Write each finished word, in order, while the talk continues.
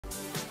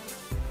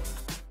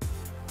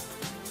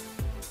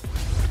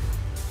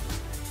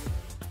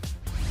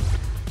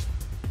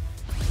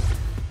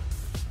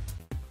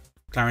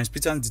Clarence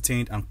Peters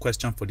detained and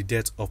questioned for the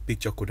death of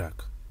picture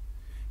Kodak.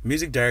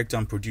 Music director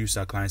and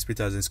producer Clarence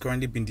Peters is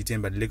currently being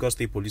detained by the Lagos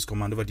State Police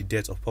Command over the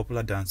death of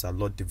popular dancer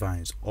Lord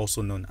Divines,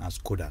 also known as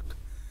Kodak.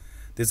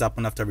 This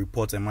happened after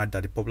reports emerged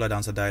that the popular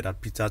dancer died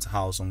at Peters'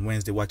 house on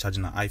Wednesday while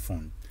charging an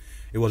iPhone.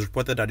 It was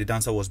reported that the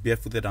dancer was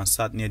barefooted and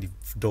sat near the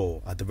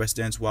door at the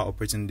residence while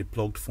operating the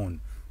plugged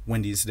phone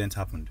when the incident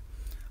happened.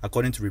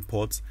 According to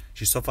reports,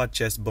 she suffered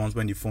chest burns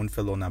when the phone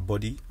fell on her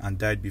body and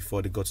died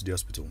before they got to the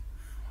hospital.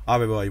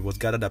 However, it was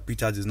gathered that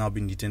Peters is now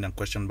being detained and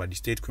questioned by the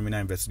State Criminal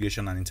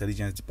Investigation and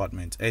Intelligence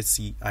Department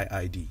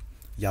 (SCIID)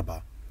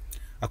 Yaba.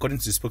 According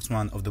to the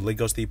spokesman of the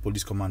Lagos State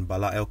Police Command,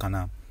 Bala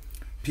Elkanah,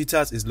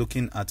 Peters is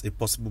looking at a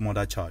possible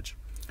murder charge.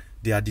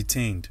 They are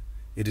detained.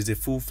 It is a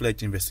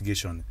full-fledged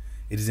investigation.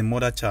 It is a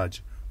murder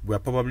charge. We are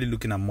probably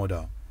looking at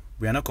murder.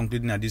 We are not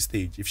concluding at this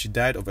stage if she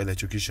died of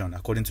electrocution.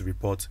 According to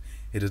reports,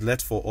 it is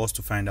left for us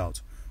to find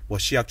out.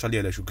 Was she actually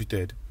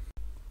electrocuted?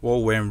 What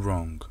went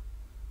wrong?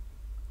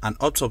 An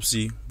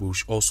autopsy will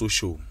also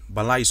show.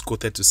 Bala is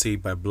quoted to say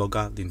by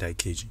blogger Linda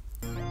Ikeji.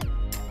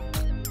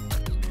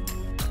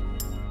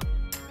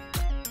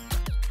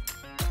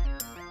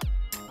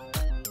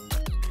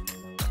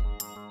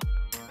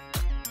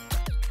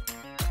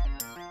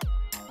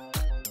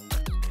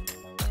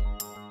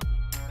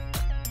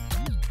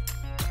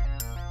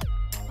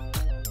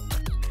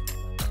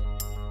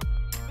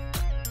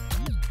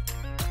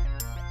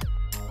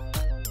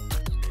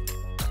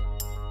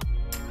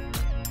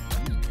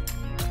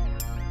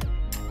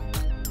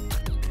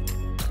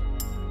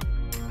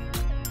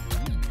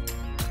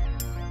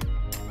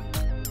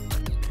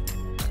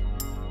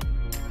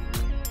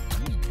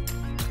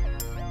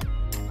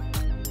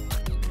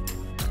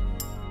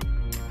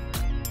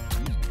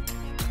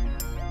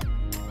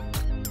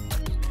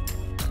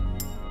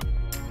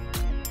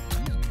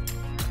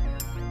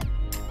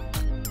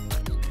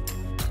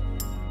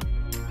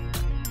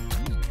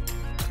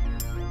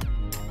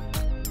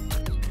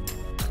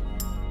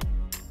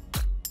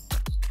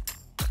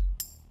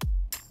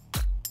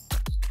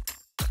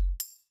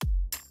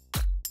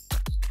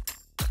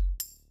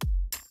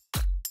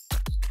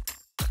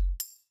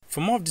 For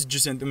more of this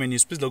juicy entertainment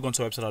news, please log on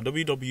to our website at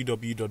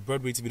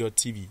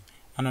www.broadwaytv.tv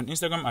and on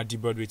Instagram at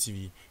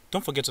TheBroadwayTV.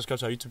 Don't forget to subscribe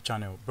to our YouTube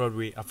channel,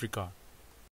 Broadway Africa.